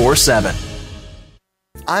 24/7.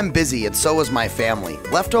 I'm busy and so is my family.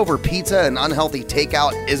 Leftover pizza and unhealthy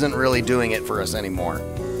takeout isn't really doing it for us anymore.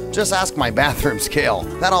 Just ask my bathroom scale.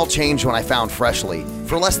 That all changed when I found Freshly.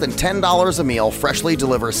 For less than $10 a meal, Freshly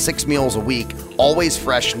delivers 6 meals a week, always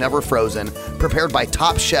fresh, never frozen, prepared by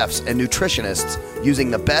top chefs and nutritionists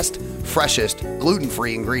using the best, freshest,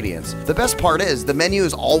 gluten-free ingredients. The best part is the menu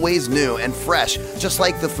is always new and fresh, just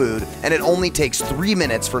like the food, and it only takes 3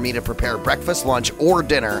 minutes for me to prepare breakfast, lunch, or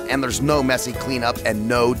dinner, and there's no messy cleanup and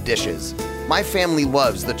no dishes. My family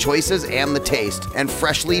loves the choices and the taste, and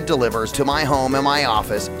Freshly delivers to my home and my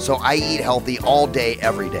office, so I eat healthy all day,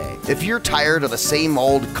 every day. If you're tired of the same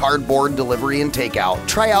old cardboard delivery and takeout,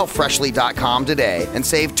 try out Freshly.com today and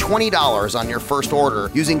save $20 on your first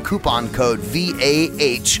order using coupon code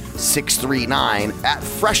VAH639 at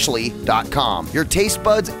Freshly.com. Your taste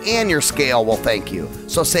buds and your scale will thank you.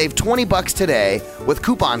 So save $20 today with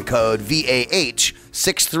coupon code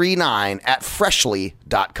VAH639 at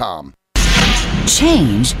Freshly.com.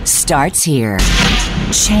 Change starts here.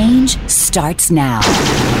 Change starts now.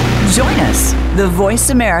 Join us, the Voice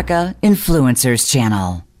America Influencers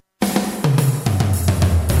Channel.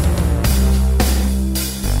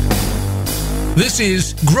 This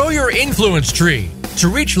is Grow Your Influence Tree. To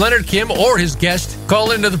reach Leonard Kim or his guest, call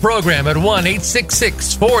into the program at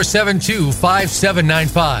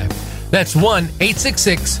 1-866-472-5795. That's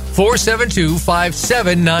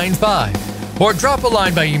 1-866-472-5795. Or drop a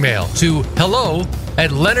line by email to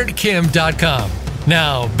hello@leonardkim.com.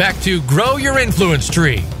 Now, back to Grow Your Influence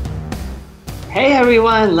Tree. Hey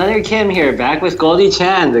everyone, Leonard Kim here, back with Goldie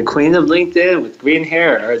Chan, the queen of LinkedIn with green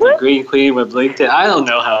hair, or the green queen with LinkedIn. I don't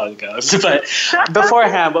know how it goes, but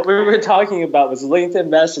beforehand, what we were talking about was LinkedIn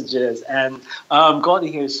messages, and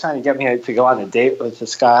Goldie here is trying to get me to go on a date with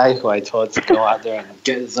this guy who I told to go out there and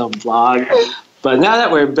get his own blog. But now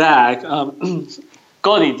that we're back,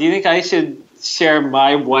 Goldie, do you think I should share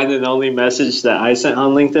my one and only message that I sent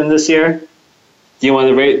on LinkedIn this year? Do you want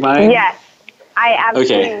to rate mine? Yes. I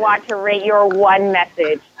absolutely want to rate your one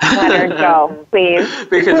message. Leonard, go, please.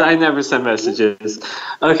 Because I never send messages.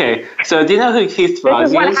 Okay, so do you know who Keith Rossi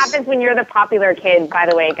is? This is what happens when you're the popular kid, by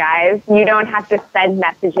the way, guys. You don't have to send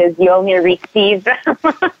messages. You only receive them.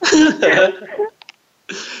 Do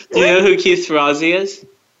you know who Keith Rossi is?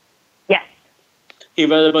 Yes. He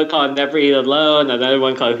wrote a book called Never Eat Alone, another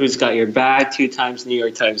one called Who's Got Your Back, 2 times New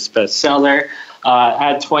York Times bestseller.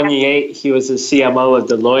 At 28, he was the CMO of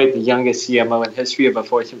Deloitte, the youngest CMO in history of a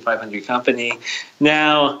Fortune 500 company.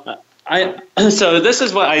 Now, so this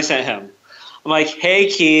is what I sent him. I'm like, hey,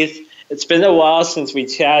 Keith, it's been a while since we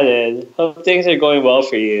chatted. Hope things are going well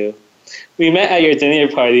for you. We met at your dinner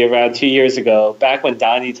party around 2 years ago, back when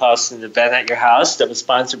Donnie tossed an event at your house that was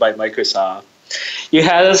sponsored by Microsoft. You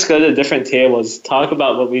had us go to different tables, talk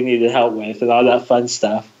about what we needed help with, and all that fun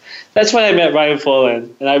stuff. That's when I met Ryan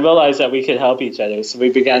Fullen, and I realized that we could help each other, so we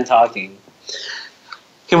began talking.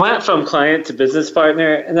 He went from client to business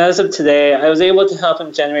partner, and as of today, I was able to help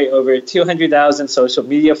him generate over 200,000 social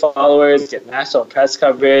media followers, get national press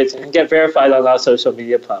coverage, and get verified on all social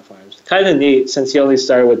media platforms. Kind of neat, since he only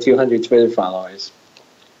started with 200 Twitter followers.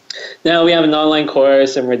 Now we have an online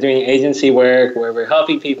course, and we're doing agency work where we're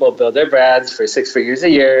helping people build their brands for 6 figures a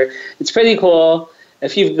year. It's pretty cool.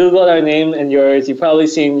 If you've Googled our name and yours, you've probably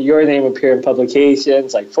seen your name appear in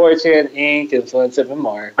publications like Fortune, Inc., Influensive, and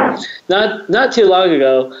more. Not too long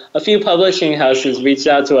ago, a few publishing houses reached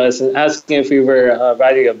out to us and asking if we were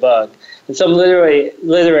writing a book. And some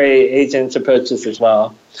literary agents approached us as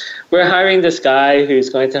well. We're hiring this guy who's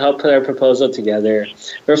going to help put our proposal together.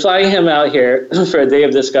 We're flying him out here for a day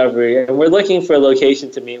of discovery, and we're looking for a location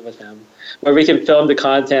to meet with him, where we can film the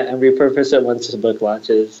content and repurpose it once the book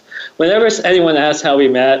launches. Whenever anyone asks how we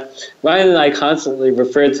met, Ryan and I constantly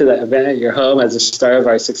refer to the event at your home as the start of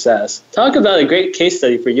our success. Talk about a great case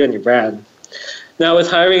study for you and your brand. Now, with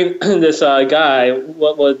hiring this guy,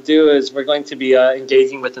 what we'll do is we're going to be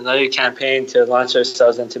engaging with another campaign to launch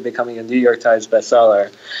ourselves into becoming a New York Times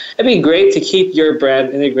bestseller. It'd be great to keep your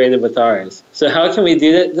brand integrated with ours. So how can we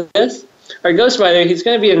do this? Our ghostwriter, he's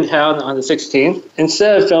going to be in town on the 16th.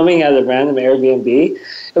 Instead of filming at a random Airbnb, it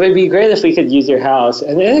would be great if we could use your house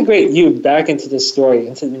and integrate you back into the story,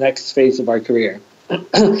 into the next phase of our career.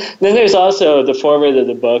 Then there's also the foreword of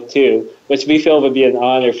the book, too, which we feel would be an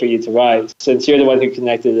honor for you to write, since you're the one who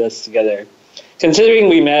connected us together. Considering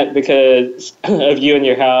we met because of you and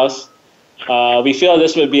your house, we feel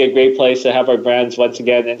this would be a great place to have our brands once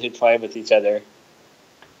again intertwined with each other.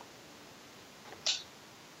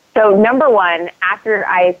 So number one, after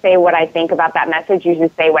I say what I think about that message, you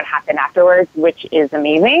should say what happened afterwards, which is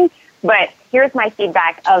amazing. But here's my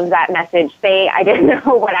feedback of that message. Say I didn't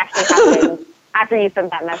know what actually happened after you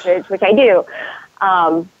sent that message, which I do.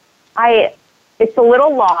 It's a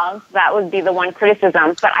little long. That would be the one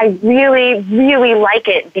criticism. But I really, really like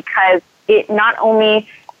it because it not only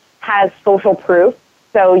has social proof.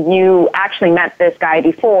 So you actually met this guy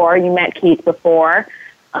before. You met Keith before.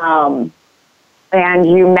 And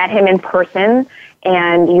you met him in person,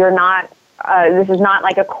 and you're not, this is not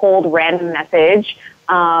like a cold random message.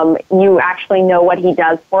 You actually know what he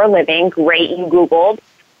does for a living. Great, you Googled.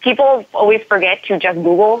 People always forget to just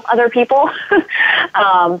Google other people.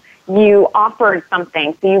 you offered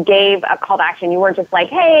something. So you gave a call to action. You weren't just like,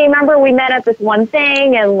 hey, remember we met at this one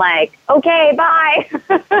thing and like, okay, bye.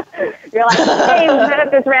 You're like, hey, we met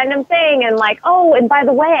at this random thing and like, oh, and by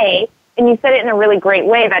the way, and you said it in a really great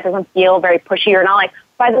way that doesn't feel very pushy. You're not like,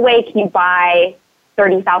 by the way, can you buy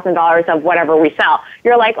 $30,000 of whatever we sell?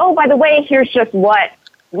 You're like, oh, by the way, here's just what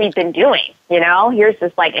we've been doing, here's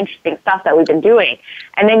this like interesting stuff that we've been doing.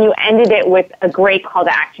 And then you ended it with a great call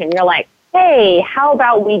to action. You're like, hey, how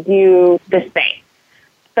about we do this thing?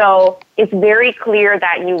 So it's very clear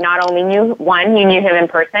that you not only knew, one, you knew him in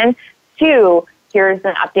person, two, here's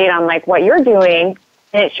an update on like what you're doing,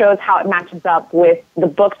 and it shows how it matches up with the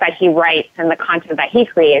books that he writes and the content that he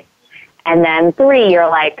creates. And then three, you're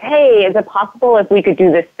like, hey, is it possible if we could do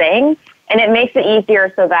this thing? And it makes it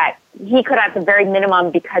easier so that he could, at the very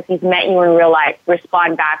minimum, because he's met you in real life,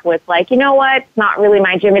 respond back with like, you know what, it's not really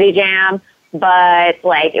my jimmity jam, but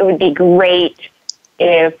like it would be great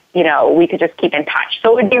if, we could just keep in touch.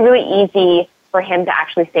 So it would be really easy for him to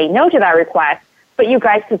actually say no to that request, but you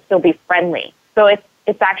guys could still be friendly. So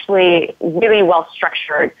it's actually really well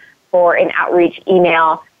structured for an outreach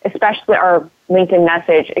email, especially, or LinkedIn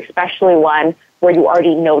message, especially one where you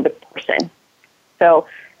already know the person. So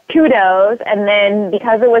kudos. And then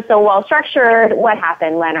because it was so well structured, what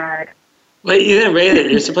happened, Leonard? Wait, you didn't rate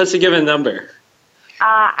it. You're supposed to give a number.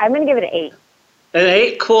 I'm going to give it an 8. An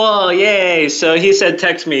 8? Cool. Yay. So he said,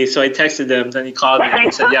 text me. So I texted him. Then he called me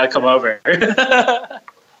and said, yeah, come over.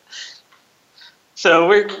 So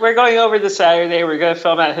we're going over this Saturday. We're going to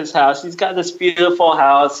film at his house. He's got this beautiful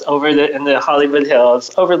house in the Hollywood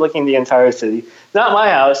Hills, overlooking the entire city. Not my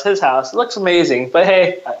house, his house. It looks amazing. But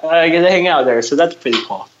hey, I get to hang out there, so that's pretty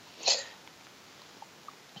cool.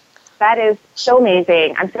 That is so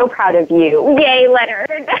amazing. I'm so proud of you. Yay,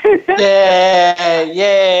 Leonard.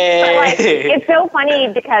 Yay. But like, it's so funny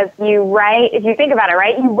because if you think about it,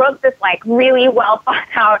 right, you wrote this like really well thought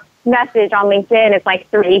out message on LinkedIn. It's like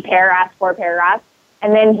 3 paragraphs, 4 paragraphs.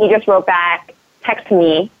 And then he just wrote back, text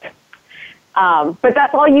me. But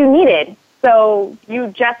that's all you needed. So you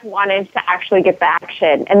just wanted to actually get the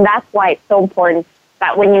action. And that's why it's so important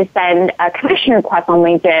that when you send a connection request on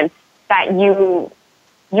LinkedIn, that you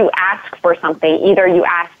ask for something. Either you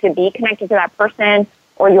ask to be connected to that person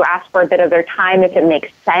or you ask for a bit of their time if it makes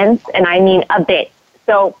sense. And I mean a bit.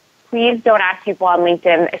 So please don't ask people on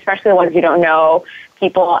LinkedIn, especially the ones you don't know,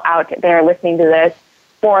 people out there listening to this,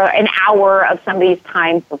 for an hour of somebody's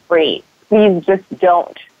time for free. Please just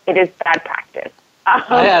don't. It is bad practice.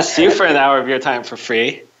 I asked you for an hour of your time for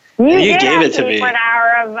free. You gave it to me. For an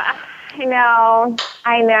hour of...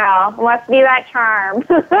 I know. Must be that charm.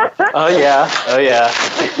 Oh, yeah.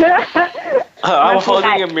 I'm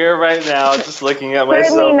holding a mirror right now, just looking at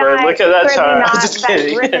myself. Look at that charm. I'm just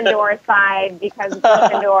kidding. Gryffindor side, because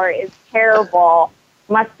Gryffindor is terrible.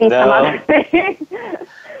 Must be some other thing.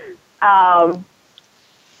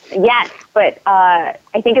 Yes, but I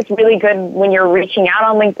think it's really good when you're reaching out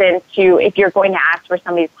on LinkedIn if you're going to ask for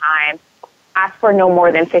somebody's time, ask for no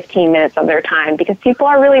more than 15 minutes of their time, because people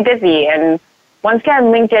are really busy. And once again,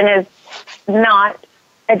 LinkedIn is not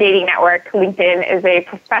a dating network. LinkedIn is a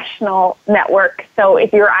professional network. So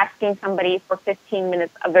if you're asking somebody for 15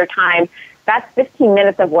 minutes of their time, that's 15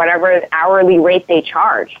 minutes of whatever hourly rate they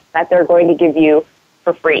charge that they're going to give you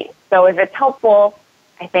for free. So if it's helpful,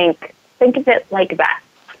 I think of it like that.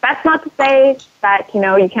 That's not to say that,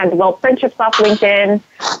 you can't develop friendships off LinkedIn,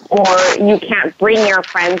 or you can't bring your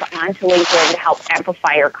friends onto LinkedIn to help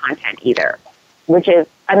amplify your content either, which is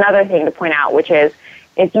another thing to point out, which is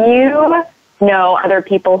if you know other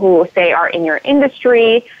people who, say, are in your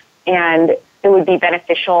industry and it would be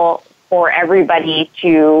beneficial for everybody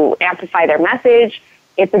to amplify their message,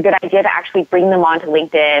 it's a good idea to actually bring them onto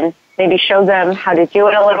LinkedIn, maybe show them how to do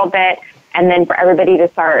it a little bit, and then for everybody to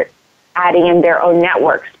start adding in their own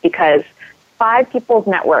networks, because 5 people's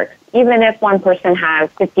networks, even if one person has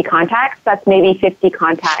 50 contacts, that's maybe 50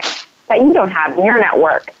 contacts that you don't have in your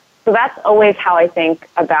network. So that's always how I think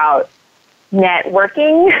about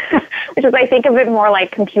networking, which is I think of it more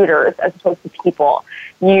like computers as opposed to people.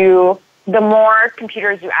 The more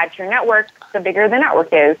computers you add to your network, the bigger the network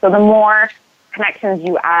is. So the more connections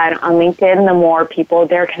you add on LinkedIn, the more people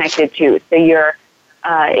they're connected to. So you're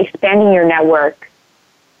expanding your network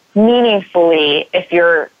meaningfully if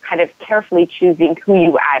you're kind of carefully choosing who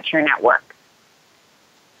you add to your network.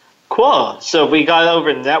 Cool. So we got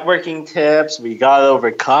over networking tips. We got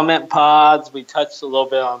over comment pods. We touched a little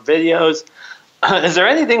bit on videos. Is there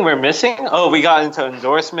anything we're missing? Oh, we got into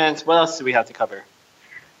endorsements. What else do we have to cover?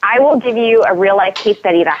 I will give you a real-life case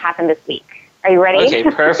study that happened this week. Are you ready? Okay,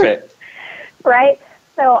 perfect. Right?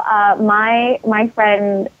 So my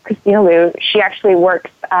friend Christina Liu, she actually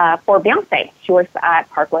works for Beyonce. She works at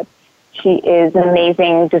Parkwood. She is an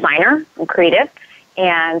amazing designer and creative.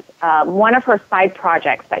 And one of her side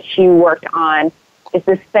projects that she worked on is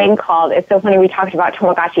this thing called, it's so funny, we talked about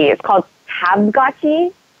Tamagotchi. It's called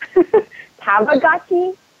Tabgotchi.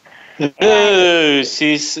 Tabagotchi. Ooh,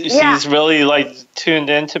 she's really like tuned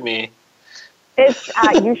into me. It's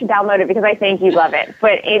you should download it because I think you'd love it.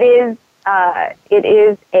 But it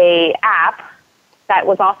is a app that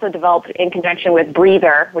was also developed in conjunction with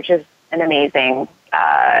Breather, which is an amazing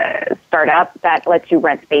startup that lets you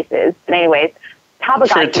rent spaces. But anyways,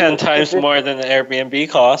 Tabagotchi for 10 times more than the Airbnb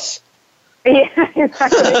costs. Yeah,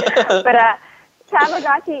 exactly. But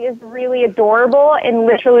Tamagotchi is really adorable and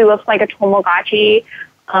literally looks like a Tamagotchi.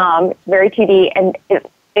 It's very 2D, and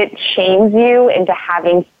it shames you into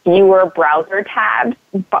having fewer browser tabs,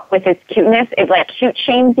 but with its cuteness, it like cute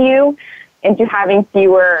shames you into having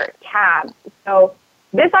fewer tabs. So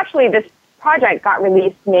this project got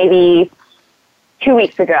released maybe 2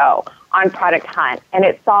 weeks ago on Product Hunt, and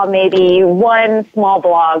it saw maybe one small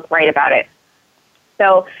blog write about it.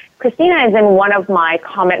 So Christina is in one of my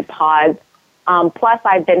comment pods. Plus,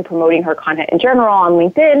 I've been promoting her content in general on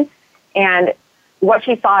LinkedIn. And what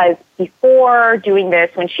she saw is before doing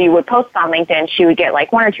this, when she would post on LinkedIn, she would get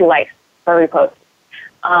like 1 or 2 likes for every post.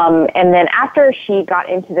 And then after she got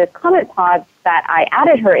into this comment pod that I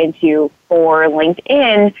added her into for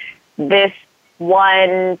LinkedIn, this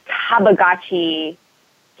one Tabagotchi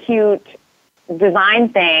cute design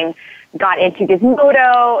thing got into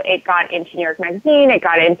Gizmodo, it got into New York Magazine, it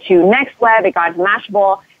got into NextWeb, it got into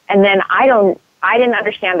Mashable, and then I didn't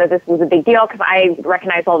understand that this was a big deal because I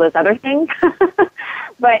recognize all those other things.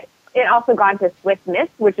 But it also got into Swiss Miss,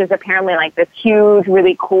 which is apparently like this huge,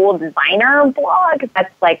 really cool designer blog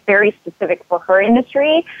that's like very specific for her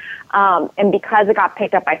industry. And because it got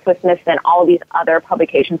picked up by Swiss Miss, then all these other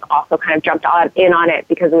publications also kind of jumped in on it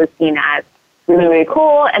because it was seen as really, really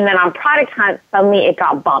cool. And then on Product Hunt, suddenly it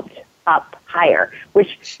got bumped up higher,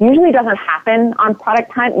 which usually doesn't happen on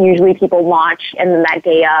Product Hunt. Usually people launch and then that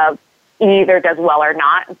day of it either does well or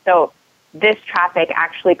not. So this traffic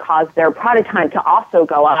actually caused their Product Hunt to also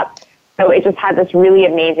go up. So it just had this really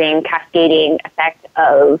amazing cascading effect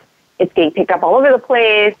of it's getting picked up all over the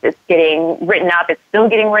place. It's getting written up. It's still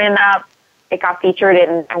getting written up. It got featured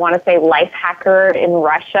in, I want to say, Lifehacker in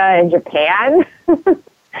Russia and Japan.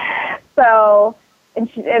 So, and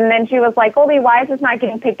then she was like, Goldie, why is this not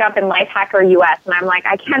getting picked up in Lifehacker US? And I'm like,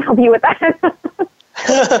 I can't help you with that.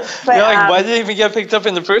 But, you're like, why did it even get picked up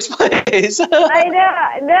in the first place? I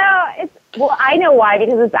know. No, well, I know why,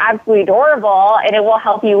 because it's absolutely adorable, and it will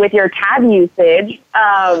help you with your tab usage.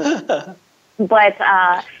 But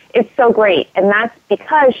it's so great, and that's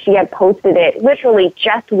because she had posted it, literally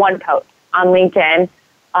just one post on LinkedIn,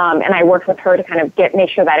 and I worked with her to kind of make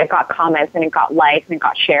sure that it got comments and it got likes and it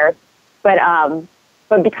got shares. But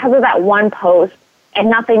because of that one post, and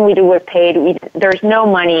nothing we do was paid, there's no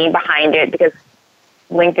money behind it because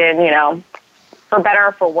LinkedIn, for better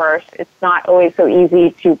or for worse, it's not always so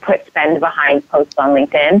easy to put spend behind posts on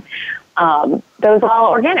LinkedIn. Those are all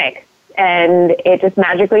organic, and it just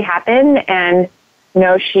magically happened. And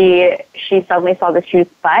she suddenly saw this huge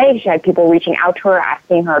spike. She had people reaching out to her,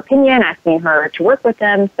 asking her opinion, asking her to work with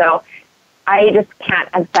them. So I just can't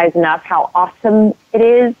emphasize enough how awesome it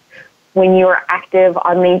is when you're active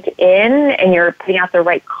on LinkedIn and you're putting out the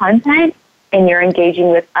right content and you're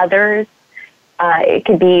engaging with others. It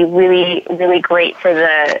could be really, really great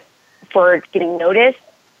for getting noticed,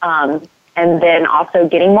 and then also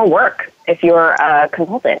getting more work if you're a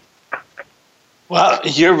consultant. Well,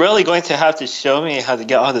 you're really going to have to show me how to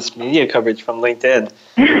get all this media coverage from LinkedIn.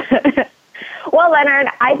 Well, Leonard,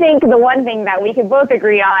 I think the one thing that we can both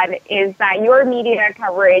agree on is that your media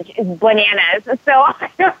coverage is bananas. So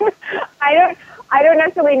I don't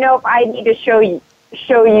necessarily know if I need to show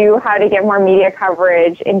you how to get more media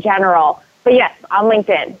coverage in general. But yes, on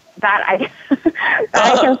LinkedIn, that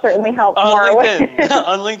I can certainly help more with.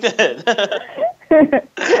 On LinkedIn.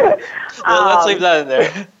 Well, let's leave that in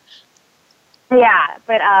there. Yeah,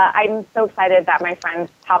 but I'm so excited that my friend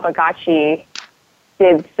Tabagotchi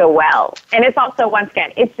did so well. And it's also, once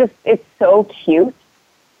again, it's so cute.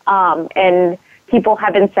 And people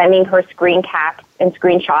have been sending her screen caps and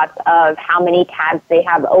screenshots of how many tabs they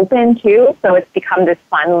have open too. So it's become this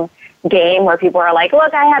fun game where people are like,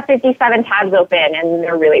 look, I have 57 tabs open, and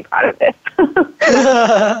they're really proud of this.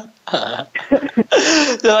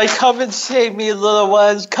 They're like, come and shame me, little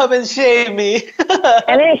ones, come and shame me.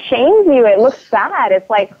 And then it shames you. It looks sad. It's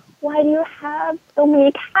like, why do you have so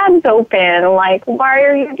many tabs open? Like, why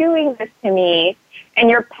are you doing this to me? And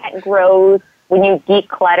your pet grows when you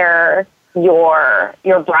declutter your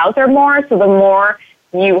browser more. So the more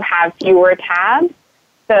you have fewer tabs,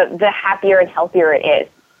 the happier and healthier it is.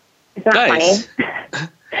 It's not Nice. funny.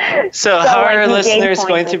 So how are our you gain listeners points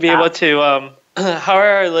going and to be stuff. able to how are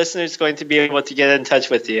our listeners going to be able to get in touch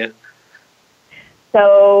with you?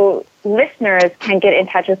 So listeners can get in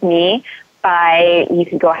touch with me you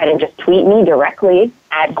can go ahead and just tweet me directly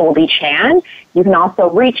at Goldie Chan. You can also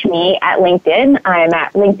reach me at LinkedIn. I'm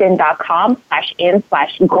at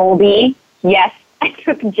linkedin.com/in/Goldie. Yes, I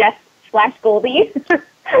took Jess/Goldie.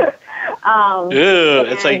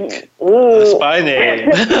 It's like a spy name.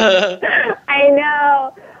 I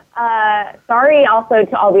know. Sorry also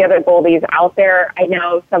to all the other Goldies out there. I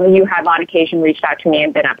know some of you have on occasion reached out to me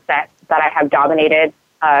and been upset that I have dominated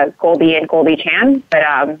Goldie and Goldie Chan,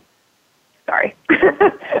 but sorry.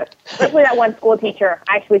 Especially that one school teacher.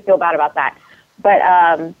 I actually feel bad about that. But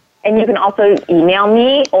and you can also email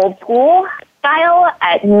me old school style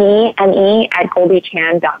at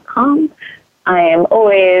me@goldiechan.com. I am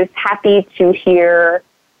always happy to hear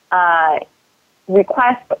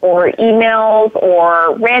requests or emails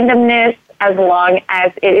or randomness as long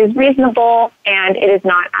as it is reasonable and it is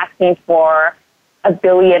not asking for a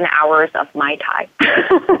billion hours of my time.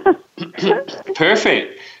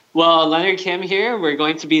 Perfect. Well, Leonard Kim here. We're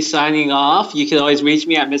going to be signing off. You can always reach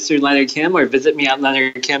me at Mr. Leonard Kim or visit me at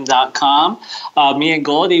leonardkim.com. Me and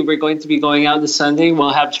Goldie, we're going to be going out this Sunday. We'll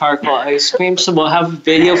have charcoal ice cream, so we'll have a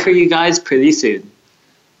video for you guys pretty soon.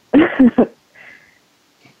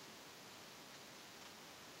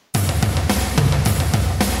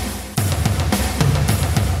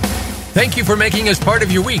 Thank you for making us part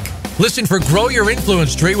of your week. Listen for Grow Your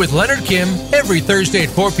Influence Tree with Leonard Kim every Thursday at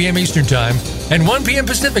 4 p.m. Eastern Time and 1 p.m.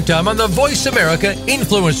 Pacific Time on the Voice America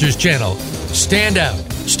Influencers channel. Stand out,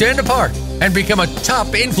 stand apart, and become a top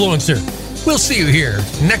influencer. We'll see you here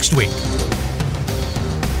next week.